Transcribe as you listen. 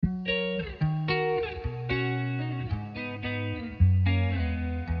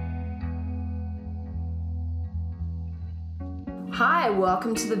Hi,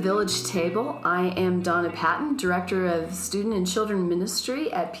 welcome to the Village Table. I am Donna Patton, Director of Student and Children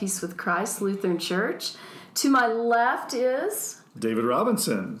Ministry at Peace with Christ Lutheran Church. To my left is David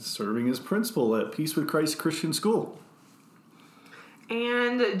Robinson, serving as principal at Peace with Christ Christian School.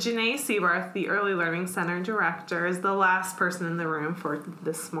 And Jenae Seabarth, the Early Learning Center Director, is the last person in the room for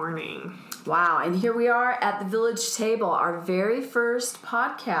this morning. Wow, and here we are at the Village Table, our very first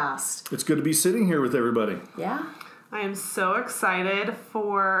podcast. It's good to be sitting here with everybody. Yeah. I am so excited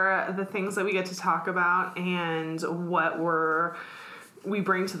for the things that we get to talk about and what we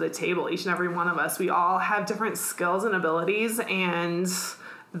bring to the table, each and every one of us. We all have different skills and abilities, and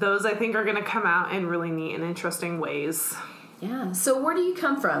those, I think, are going to come out in really neat and interesting ways. Yeah. So where do you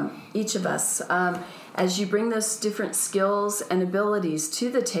come from, each of us? As you bring those different skills and abilities to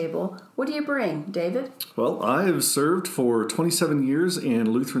the table, what do you bring, David? Well, I have served for 27 years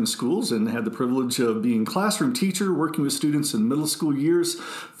in Lutheran schools and had the privilege of being classroom teacher, working with students in middle school years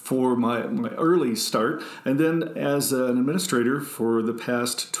for my early start, and then as an administrator for the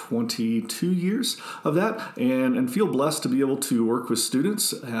past 22 years of that, and feel blessed to be able to work with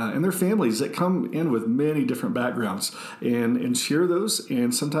students and their families that come in with many different backgrounds and share those,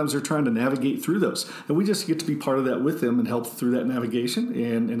 and sometimes they're trying to navigate through those. And we just get to be part of that with them and help through that navigation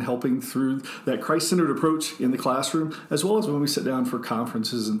and helping through that Christ-centered approach in the classroom, as well as when we sit down for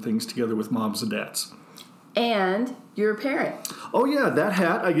conferences and things together with moms and dads. And you're a parent. Oh yeah, that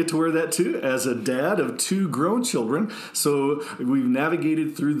hat, I get to wear that too as a dad of two grown children. So we've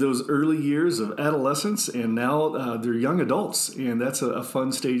navigated through those early years of adolescence, and now they're young adults. And that's a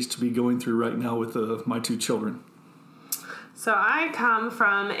fun stage to be going through right now with my two children. So I come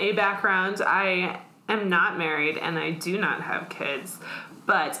from a background, I am not married and I do not have kids,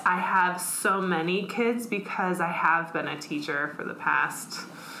 but I have so many kids because I have been a teacher for the past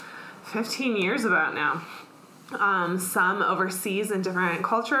 15 years about now. Some overseas in different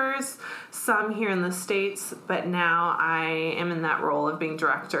cultures, some here in the States, but now I am in that role of being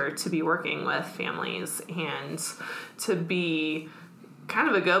director to be working with families and to be kind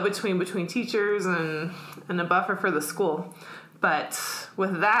of a go-between between teachers and a buffer for the school. But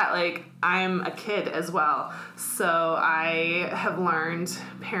with that, I'm a kid as well. So I have learned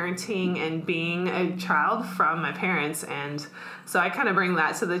parenting and being a child from my parents. And so I kind of bring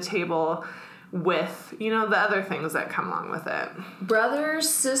that to the table with, the other things that come along with it. Brothers,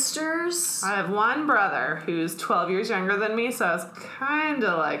 sisters? I have one brother who's 12 years younger than me, so I was kind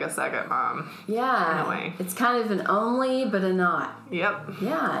of like a second mom. Yeah. In a way. It's kind of an only, but a not. Yep.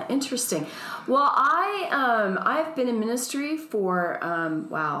 Yeah, interesting. Well, I've been in ministry for,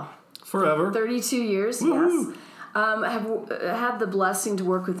 Forever. 32 years, Woo-hoo. yes. Have had the blessing to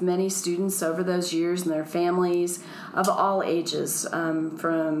work with many students over those years and their families of all ages,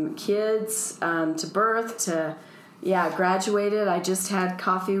 from kids to birth to, graduated. I just had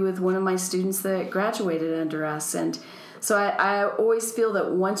coffee with one of my students that graduated under us. And so I always feel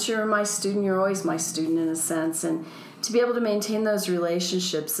that once you're my student, you're always my student in a sense. And to be able to maintain those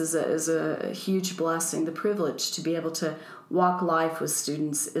relationships is a huge blessing. The privilege to be able to walk life with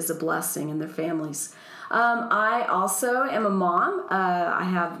students is a blessing and their families. I also am a mom. I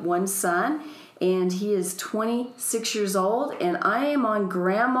have one son, and he is 26 years old, and I am on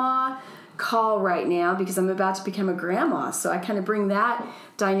grandma call right now because I'm about to become a grandma. So I kind of bring that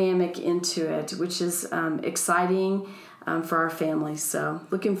dynamic into it, which is exciting for our family. So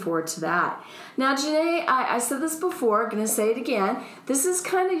looking forward to that. Now, Jenae, I said this before, going to say it again. This is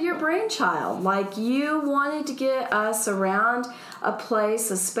kind of your brainchild. You wanted to get us around a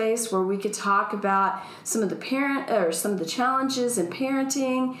place, a space where we could talk about some of the challenges in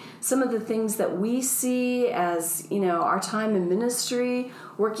parenting, some of the things that we see as, our time in ministry,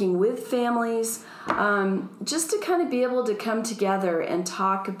 working with families, just to kind of be able to come together and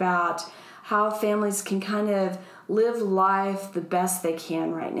talk about how families can kind of live life the best they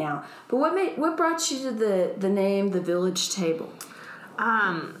can right now. But what brought you to the name The Village Table?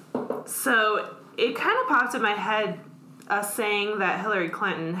 So it kind of popped in my head a saying that Hillary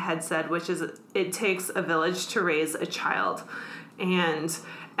Clinton had said, which is, it takes a village to raise a child. And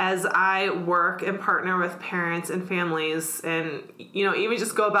as I work and partner with parents and families and, even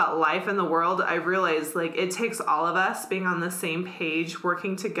just go about life in the world, I realize it takes all of us being on the same page,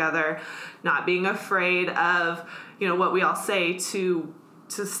 working together, not being afraid of, what we all say to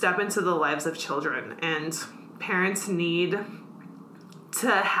step into the lives of children. And parents need to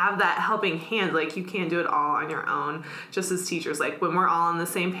have that helping hand. You can't do it all on your own, just as teachers. When we're all on the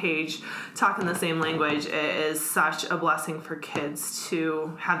same page, talking the same language, it is such a blessing for kids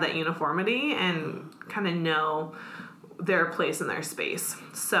to have that uniformity and kind of know their place in their space.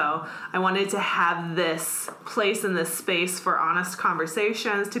 So I wanted to have this place in this space for honest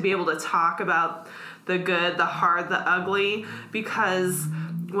conversations, to be able to talk about the good, the hard, the ugly, because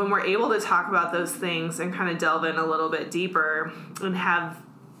when we're able to talk about those things and kind of delve in a little bit deeper and have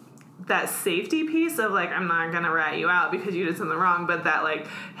that safety piece of like, I'm not going to rat you out because you did something wrong, but that like,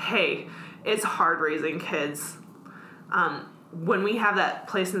 hey, it's hard raising kids. When we have that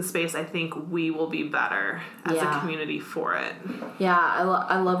place and space, I think we will be better as a community for it. Yeah,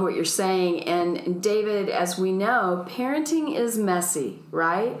 I love what you're saying. And David, as we know, parenting is messy,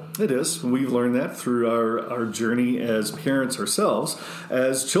 right? It is. We've learned that through our journey as parents ourselves,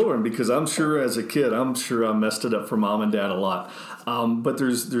 as children, because I'm sure as a kid, I messed it up for mom and dad a lot. But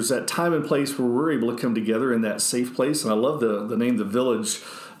there's that time and place where we're able to come together in that safe place. And I love the name, The Village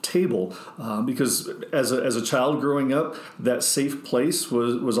Table, because as a child growing up, that safe place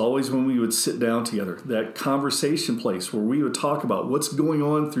was always when we would sit down together, that conversation place where we would talk about what's going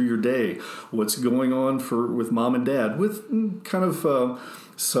on through your day, what's going on with mom and dad, with kind of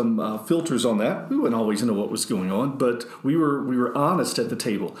some filters on that. We wouldn't always know what was going on, but we were honest at the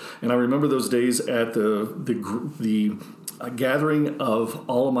table. And I remember those days at the gathering of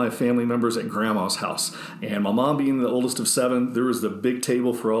all of my family members at Grandma's house. And my mom being the oldest of 7, there was the big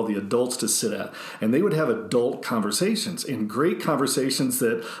table for all the adults to sit at. And they would have adult conversations, and great conversations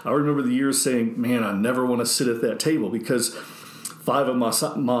that I remember the years saying, man, I never want to sit at that table, because 5 of my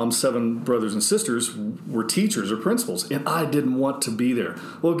mom's 7 brothers and sisters were teachers or principals, and I didn't want to be there.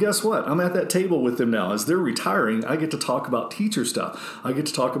 Well, guess what? I'm at that table with them now. As they're retiring, I get to talk about teacher stuff. I get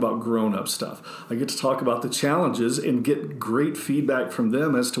to talk about grown-up stuff. I get to talk about the challenges and get great feedback from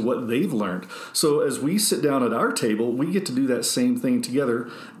them as to what they've learned. So as we sit down at our table, we get to do that same thing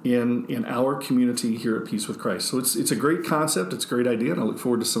together in our community here at Peace with Christ. So it's a great concept. It's a great idea, and I look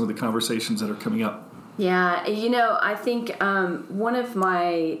forward to some of the conversations that are coming up. Yeah, I think one of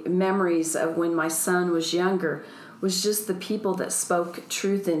my memories of when my son was younger was just the people that spoke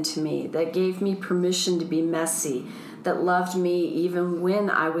truth into me, that gave me permission to be messy, that loved me even when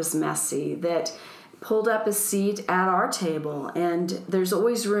I was messy, that pulled up a seat at our table. And there's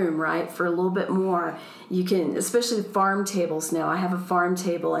always room, right, for a little bit more. You can, especially farm tables now. I have a farm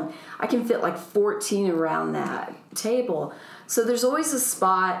table, and I can fit like 14 around that table. So there's always a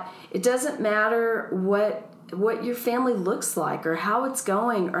spot. It doesn't matter what your family looks like or how it's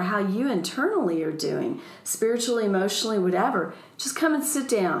going or how you internally are doing, spiritually, emotionally, whatever. Just come and sit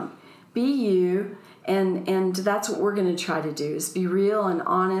down. Be you, and that's what we're going to try to do, is be real and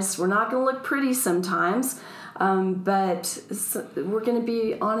honest. We're not going to look pretty sometimes, but we're going to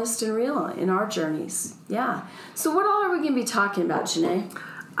be honest and real in our journeys. Yeah. So what all are we going to be talking about, Jenae?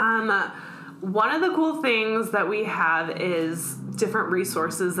 One of the cool things that we have is different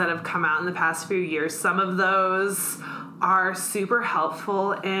resources that have come out in the past few years. Some of those are super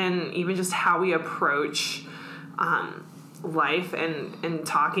helpful in even just how we approach life and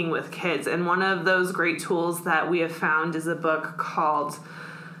talking with kids. And one of those great tools that we have found is a book called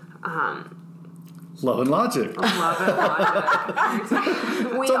Love and Logic. Love and Logic.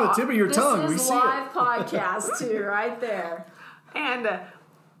 It's on the tip of your tongue. This is live podcast too, right there. And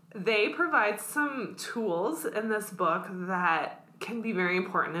they provide some tools in this book that can be very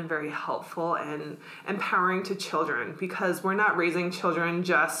important and very helpful and empowering to children, because we're not raising children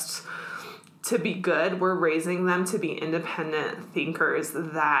just to be good. We're raising them to be independent thinkers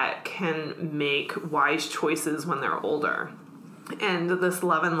that can make wise choices when they're older. And this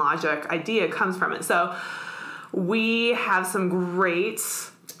Love and Logic idea comes from it. So we have some great...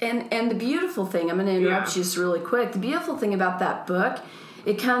 And the beautiful thing, I'm going to interrupt you just really quick. The beautiful thing about that book,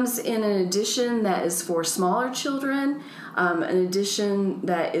 it comes in an edition that is for smaller children, an edition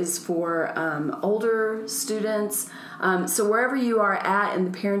that is for older students. So wherever you are at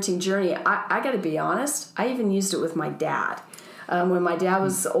in the parenting journey, I got to be honest, I even used it with my dad. When my dad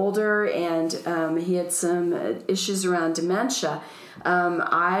was older and he had some issues around dementia,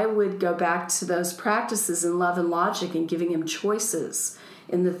 I would go back to those practices in Love and Logic and giving him choices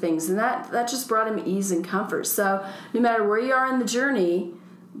in the things, and that just brought him ease and comfort. So no matter where you are in the journey,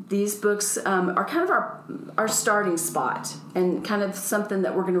 these books are kind of our starting spot and kind of something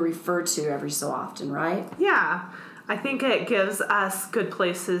that we're going to refer to every so often, right? Yeah, I think it gives us good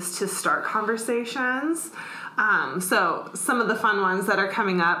places to start conversations. So some of the fun ones that are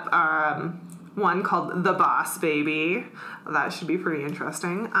coming up are one called The Boss Baby. That should be pretty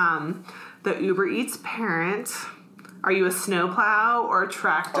interesting. The Uber Eats Parent. Are you a snowplow or a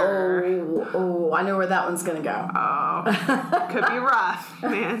tractor? Oh, I know where that one's going to go. Oh, could be rough,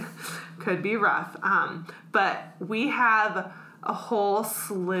 man. Could be rough. But we have a whole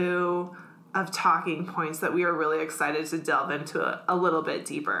slew of talking points that we are really excited to delve into a little bit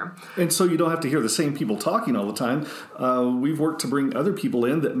deeper. And so you don't have to hear the same people talking all the time. We've worked to bring other people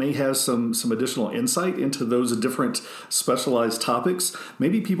in that may have some additional insight into those different specialized topics.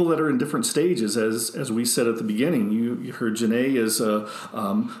 Maybe people that are in different stages, as we said at the beginning. You heard Jenae is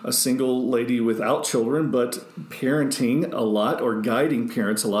a single lady without children, but parenting a lot or guiding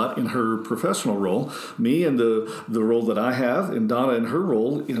parents a lot in her professional role. Me and the role that I have, and Donna in her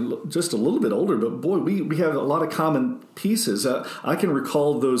role, just a little bit older, but boy, we have a lot of common pieces. I can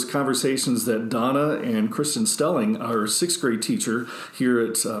recall those conversations that Donna and Kristen Stelling, our 6th grade teacher here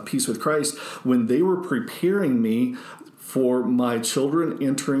at Peace with Christ, when they were preparing me for my children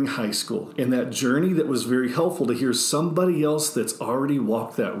entering high school, and that journey that was very helpful to hear somebody else that's already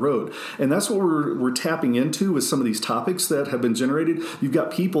walked that road. And that's what we're tapping into with some of these topics that have been generated. You've got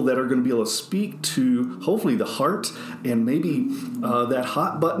people that are going to be able to speak to hopefully the heart and maybe that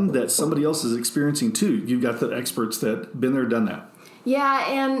hot button that somebody else is experiencing too. You've got the experts that been there, done that. Yeah,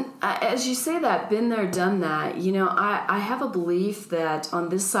 and as you say that, been there, done that, I have a belief that on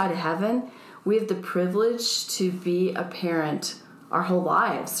this side of heaven, we have the privilege to be a parent our whole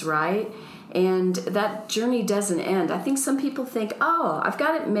lives, right? And that journey doesn't end. I think some people think, I've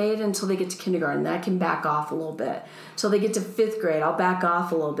got it made until they get to kindergarten. Then I can back off a little bit. Till they get to 5th grade, I'll back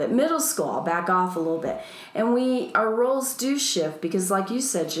off a little bit. Middle school, I'll back off a little bit. And our roles do shift because, like you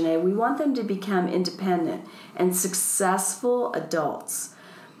said, Jenae, we want them to become independent and successful adults.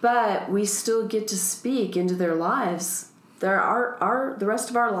 But we still get to speak into their lives, the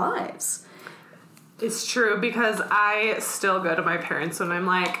rest of our lives. It's true, because I still go to my parents when I'm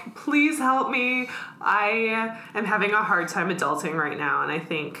like, please help me. I am having a hard time adulting right now, and I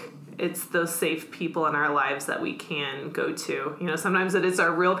think it's those safe people in our lives that we can go to. Sometimes it's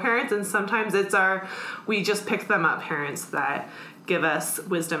our real parents, and sometimes it's we just pick them up parents that give us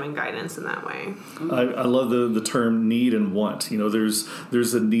wisdom and guidance in that way. I love the term need and want.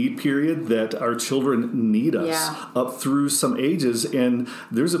 There's a need period that our children need us up through some ages, and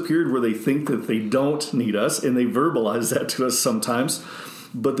there's a period where they think that they don't need us, and they verbalize that to us sometimes.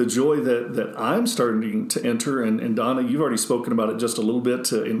 But the joy that I'm starting to enter, and Donna, you've already spoken about it just a little bit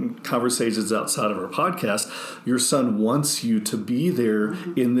in conversations outside of our podcast, your son wants you to be there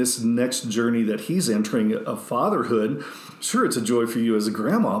in this next journey that he's entering of fatherhood. Sure, it's a joy for you as a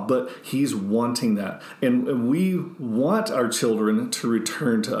grandma, but he's wanting that. And we want our children to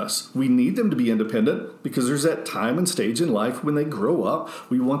return to us. We need them to be independent because there's that time and stage in life when they grow up.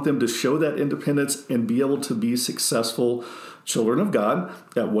 We want them to show that independence and be able to be successful children of God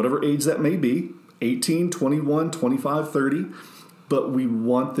at whatever age that may be, 18, 21, 25, 30. But we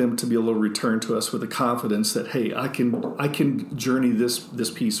want them to be able to return to us with the confidence that, hey, I can journey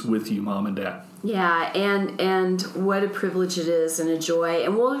this piece with you, Mom and Dad. Yeah, and what a privilege it is and a joy.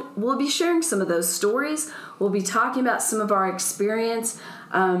 And we'll be sharing some of those stories. We'll be talking about some of our experience.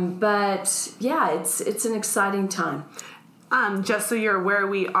 But yeah, it's an exciting time. Just so you're aware,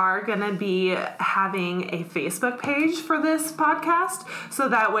 we are going to be having a Facebook page for this podcast, so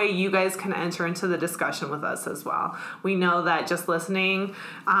that way you guys can enter into the discussion with us as well. We know that just listening,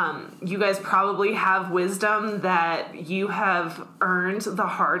 you guys probably have wisdom that you have earned the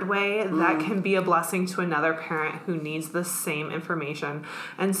hard way that can be a blessing to another parent who needs the same information.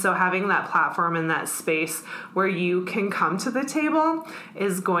 And so having that platform and that space where you can come to the table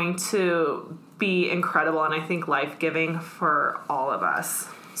is going to be incredible, and I think life-giving for all of us.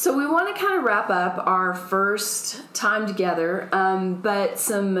 So we want to kind of wrap up our first time together, but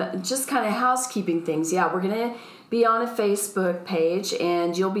some just kind of housekeeping things. Yeah, we're going to be on a Facebook page,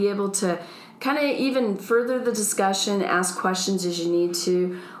 and you'll be able to kind of even further the discussion, ask questions as you need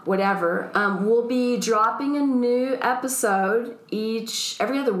to, whatever. We'll be dropping a new episode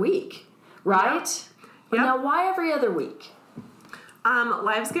every other week, right? Yep. Now, why every other week?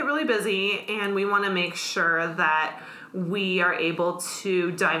 Lives get really busy, and we want to make sure that we are able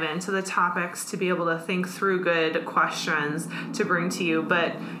to dive into the topics, to be able to think through good questions to bring to you.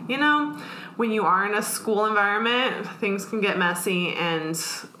 But, when you are in a school environment, things can get messy, and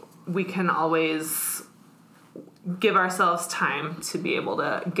we can always give ourselves time to be able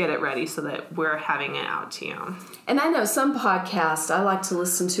to get it ready so that we're having it out to you. And I know some podcasts I like to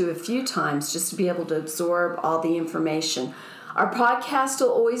listen to a few times just to be able to absorb all the information. Our podcast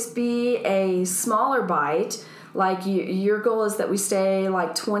will always be a smaller bite. Like your goal is that we stay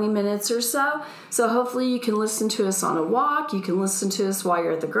like 20 minutes or so. So hopefully you can listen to us on a walk. You can listen to us while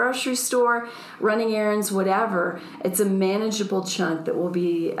you're at the grocery store, running errands, whatever. It's a manageable chunk that we'll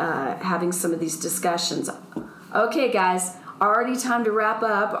be having some of these discussions. Okay, guys, already time to wrap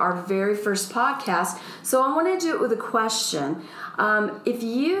up our very first podcast. So I want to do it with a question. If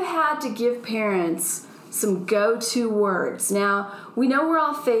you had to give parents some go-to words. Now, we know we're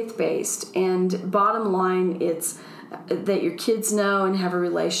all faith-based, and bottom line, it's that your kids know and have a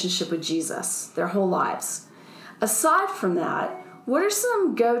relationship with Jesus their whole lives. Aside from that, what are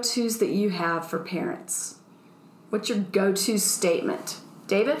some go-tos that you have for parents? What's your go-to statement?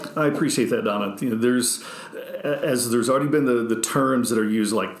 David? I appreciate that, Donna. There's already been the terms that are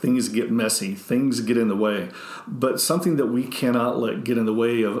used, like things get messy, things get in the way, but something that we cannot let get in the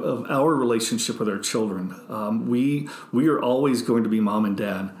way of our relationship with our children. We are always going to be mom and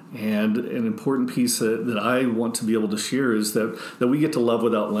dad, and an important piece that I want to be able to share is that we get to love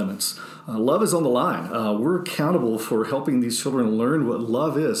without limits. Love is on the line. We're accountable for helping these children learn what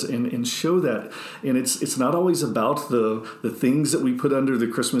love is and show that. And it's not always about the things that we put under the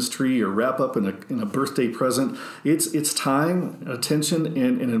Christmas tree or wrap up in a birthday present. It's time, attention,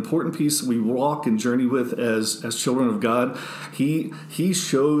 and an important piece we walk and journey with as children of God. He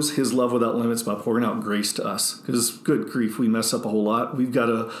shows his love without limits by pouring out grace to us. Because good grief, we mess up a whole lot. We've got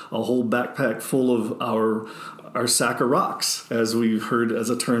a whole backpack full of our sack of rocks, as we've heard as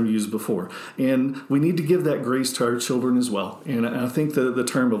a term used before. And we need to give that grace to our children as well. And I think the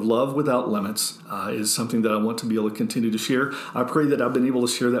term of love without limits is something that I want to be able to continue to share. I pray that I've been able to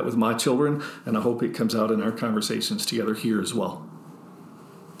share that with my children, and I hope it comes out in our conversations together here as well.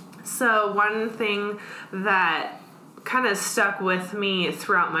 So one thing that kind of stuck with me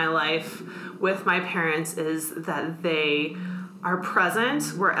throughout my life with my parents is that they are present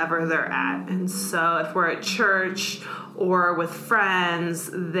wherever they're at. And so if we're at church or with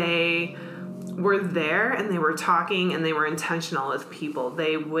friends, they were there and they were talking and they were intentional with people.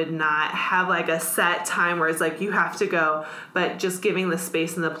 They would not have like a set time where it's like you have to go, but just giving the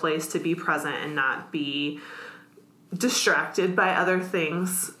space and the place to be present and not be distracted by other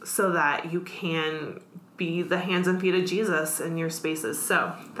things so that you can be the hands and feet of Jesus in your spaces.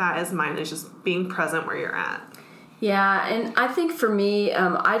 So that is mine, is just being present where you're at. Yeah, and I think for me,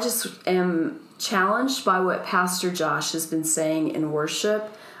 I just am challenged by what Pastor Josh has been saying in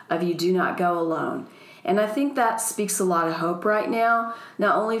worship of you do not go alone. And I think that speaks a lot of hope right now,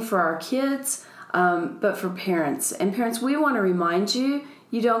 not only for our kids, but for parents. And parents, we want to remind you,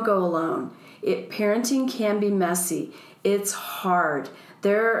 you don't go alone. Parenting can be messy. It's hard.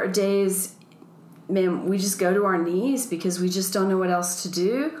 There are days, man, we just go to our knees because we just don't know what else to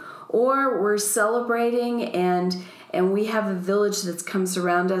do. Or we're celebrating and we have a village that comes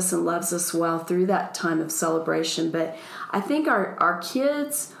around us and loves us well through that time of celebration. But I think our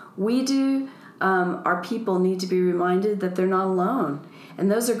kids, we do, our people need to be reminded that they're not alone.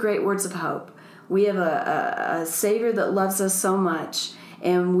 And those are great words of hope. We have a Savior that loves us so much,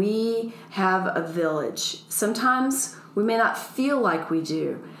 and we have a village. Sometimes we may not feel like we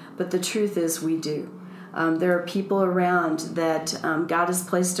do, but the truth is we do. There are people around that God has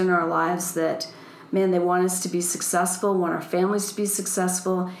placed in our lives that, man, they want us to be successful, want our families to be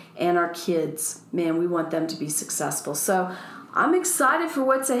successful, and our kids, man, we want them to be successful. So I'm excited for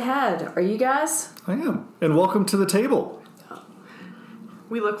what's ahead. Are you guys? I am. And welcome to the table.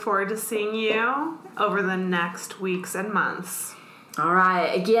 We look forward to seeing you over the next weeks and months. All right.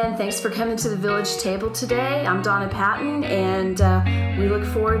 Again, thanks for coming to the Village Table today. I'm Donna Patton, and we look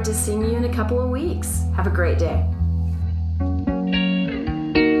forward to seeing you in a couple of weeks. Have a great day.